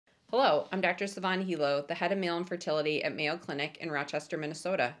Hello, I'm Dr. Savan Hilo, the head of male infertility at Mayo Clinic in Rochester,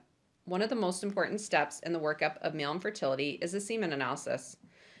 Minnesota. One of the most important steps in the workup of male infertility is a semen analysis.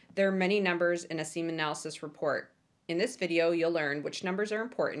 There are many numbers in a semen analysis report. In this video, you'll learn which numbers are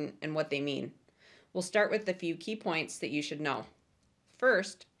important and what they mean. We'll start with a few key points that you should know.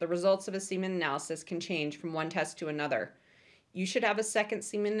 First, the results of a semen analysis can change from one test to another. You should have a second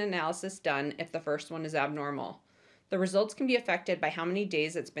semen analysis done if the first one is abnormal. The results can be affected by how many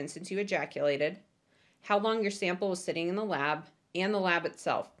days it's been since you ejaculated, how long your sample was sitting in the lab, and the lab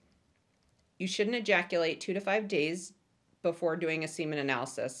itself. You shouldn't ejaculate 2 to 5 days before doing a semen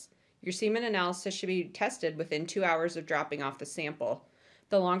analysis. Your semen analysis should be tested within 2 hours of dropping off the sample.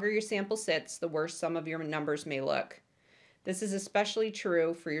 The longer your sample sits, the worse some of your numbers may look. This is especially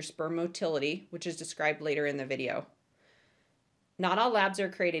true for your sperm motility, which is described later in the video. Not all labs are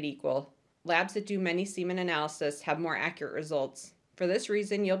created equal. Labs that do many semen analysis have more accurate results. For this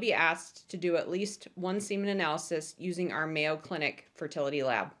reason, you'll be asked to do at least one semen analysis using our Mayo Clinic fertility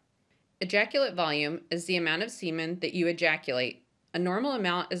lab. Ejaculate volume is the amount of semen that you ejaculate. A normal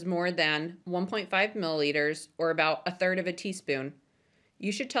amount is more than 1.5 milliliters, or about a third of a teaspoon.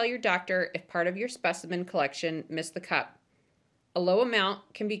 You should tell your doctor if part of your specimen collection missed the cup. A low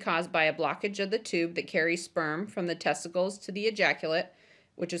amount can be caused by a blockage of the tube that carries sperm from the testicles to the ejaculate,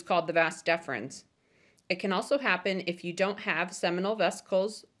 which is called the vas deferens. It can also happen if you don't have seminal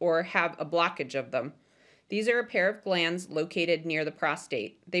vesicles or have a blockage of them. These are a pair of glands located near the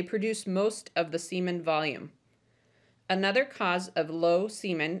prostate. They produce most of the semen volume. Another cause of low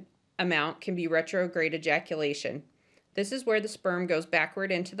semen amount can be retrograde ejaculation. This is where the sperm goes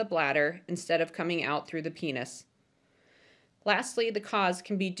backward into the bladder instead of coming out through the penis. Lastly, the cause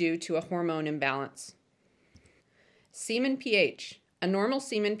can be due to a hormone imbalance. Semen pH. A normal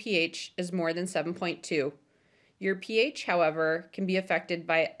semen pH is more than 7.2. Your pH, however, can be affected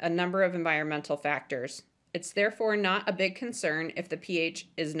by a number of environmental factors. It's therefore not a big concern if the pH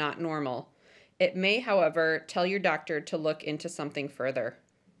is not normal. It may, however, tell your doctor to look into something further.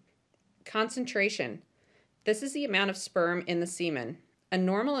 Concentration. This is the amount of sperm in the semen. A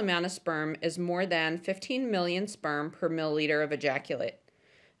normal amount of sperm is more than 15 million sperm per milliliter of ejaculate.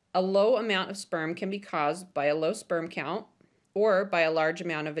 A low amount of sperm can be caused by a low sperm count or by a large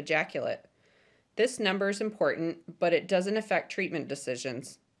amount of ejaculate. This number is important, but it doesn't affect treatment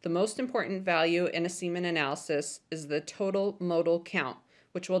decisions. The most important value in a semen analysis is the total modal count,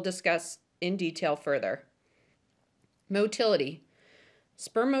 which we'll discuss in detail further. Motility.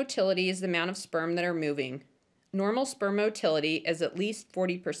 Sperm motility is the amount of sperm that are moving. Normal sperm motility is at least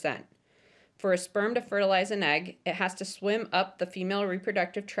 40%. For a sperm to fertilize an egg, it has to swim up the female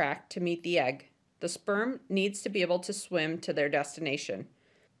reproductive tract to meet the egg. The sperm needs to be able to swim to their destination.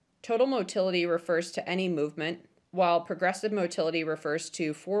 Total motility refers to any movement, while progressive motility refers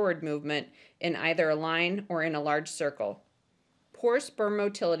to forward movement in either a line or in a large circle. Poor sperm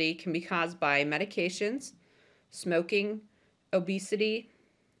motility can be caused by medications, smoking, obesity,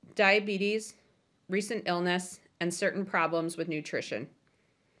 diabetes, recent illness, and certain problems with nutrition.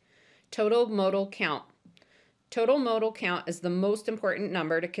 Total modal count. Total modal count is the most important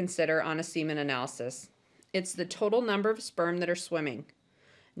number to consider on a semen analysis. It's the total number of sperm that are swimming.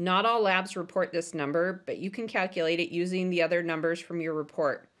 Not all labs report this number, but you can calculate it using the other numbers from your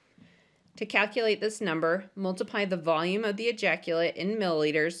report. To calculate this number, multiply the volume of the ejaculate in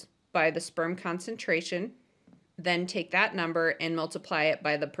milliliters by the sperm concentration, then take that number and multiply it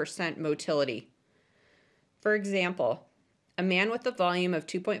by the percent motility. For example, a man with a volume of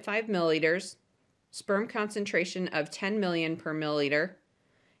 2.5 milliliters, sperm concentration of 10 million per milliliter,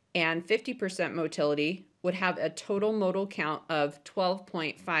 and 50% motility would have a total modal count of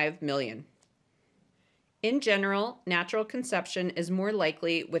 12.5 million. In general, natural conception is more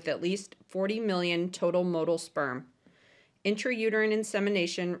likely with at least 40 million total modal sperm. Intrauterine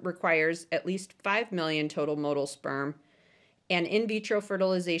insemination requires at least 5 million total modal sperm, and in vitro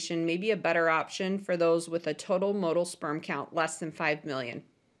fertilization may be a better option for those with a total modal sperm count less than 5 million.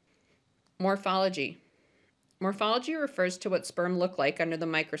 Morphology. Morphology refers to what sperm look like under the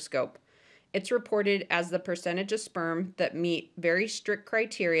microscope. It's reported as the percentage of sperm that meet very strict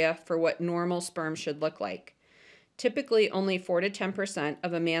criteria for what normal sperm should look like. Typically, only 4 to 10%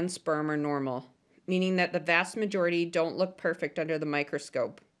 of a man's sperm are normal, meaning that the vast majority don't look perfect under the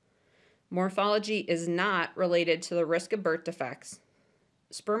microscope. Morphology is not related to the risk of birth defects.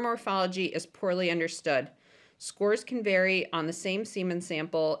 Sperm morphology is poorly understood. Scores can vary on the same semen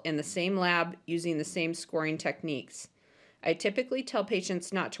sample in the same lab using the same scoring techniques. I typically tell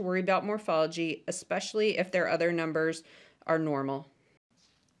patients not to worry about morphology, especially if their other numbers are normal.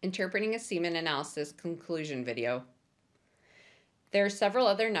 Interpreting a semen analysis conclusion video. There are several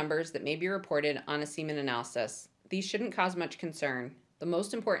other numbers that may be reported on a semen analysis. These shouldn't cause much concern. The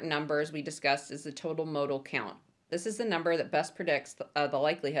most important number, as we discussed, is the total modal count. This is the number that best predicts the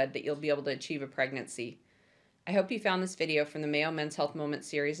likelihood that you'll be able to achieve a pregnancy. I hope you found this video from the Mayo Men's Health Moment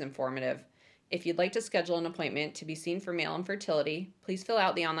series informative. If you'd like to schedule an appointment to be seen for male infertility, please fill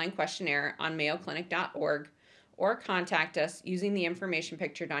out the online questionnaire on mayoclinic.org or contact us using the information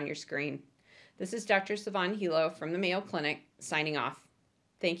pictured on your screen. This is Dr. Savon Hilo from the Mayo Clinic signing off.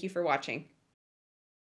 Thank you for watching.